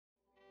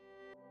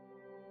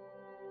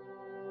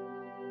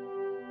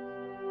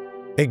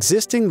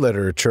Existing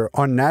literature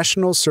on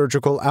national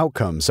surgical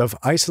outcomes of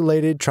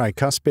isolated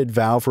tricuspid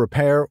valve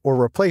repair or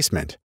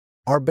replacement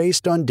are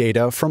based on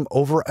data from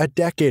over a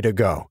decade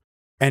ago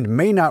and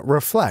may not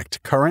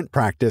reflect current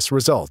practice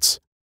results.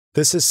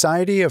 The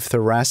Society of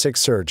Thoracic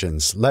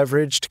Surgeons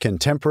leveraged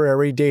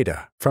contemporary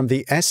data from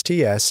the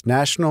STS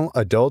National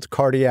Adult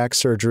Cardiac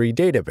Surgery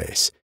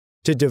Database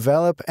to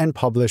develop and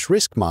publish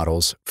risk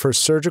models for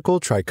surgical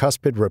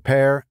tricuspid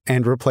repair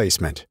and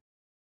replacement.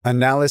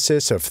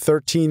 Analysis of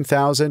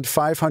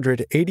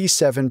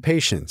 13,587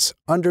 patients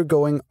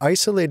undergoing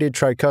isolated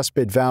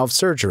tricuspid valve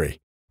surgery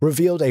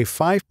revealed a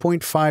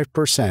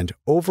 5.5%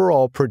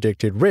 overall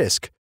predicted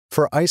risk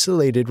for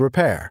isolated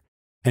repair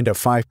and a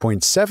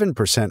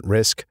 5.7%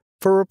 risk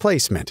for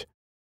replacement.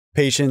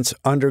 Patients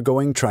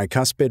undergoing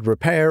tricuspid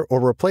repair or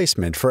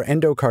replacement for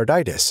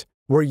endocarditis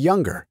were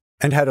younger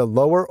and had a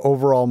lower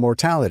overall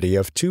mortality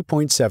of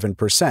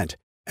 2.7%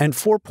 and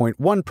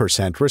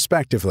 4.1%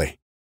 respectively.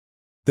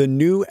 The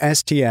new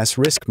STS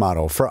risk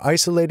model for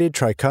isolated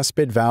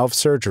tricuspid valve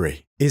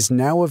surgery is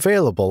now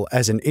available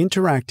as an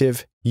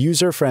interactive,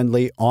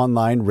 user-friendly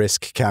online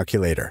risk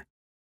calculator.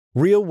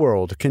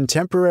 Real-world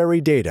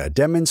contemporary data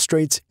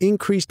demonstrates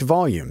increased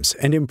volumes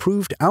and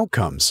improved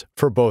outcomes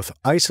for both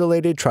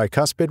isolated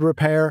tricuspid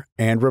repair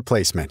and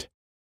replacement.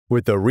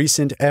 With the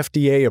recent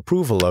FDA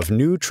approval of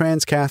new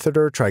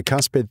transcatheter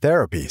tricuspid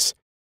therapies,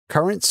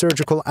 current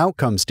surgical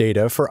outcomes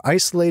data for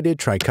isolated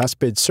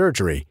tricuspid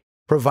surgery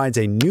provides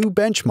a new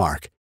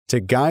benchmark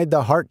to guide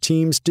the heart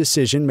team's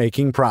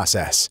decision-making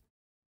process.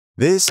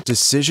 This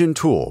decision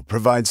tool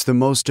provides the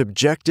most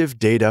objective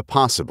data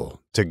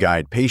possible to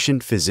guide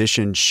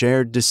patient-physician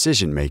shared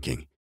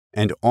decision-making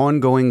and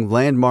ongoing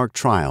landmark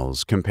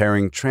trials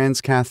comparing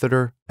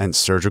transcatheter and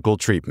surgical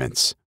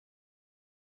treatments.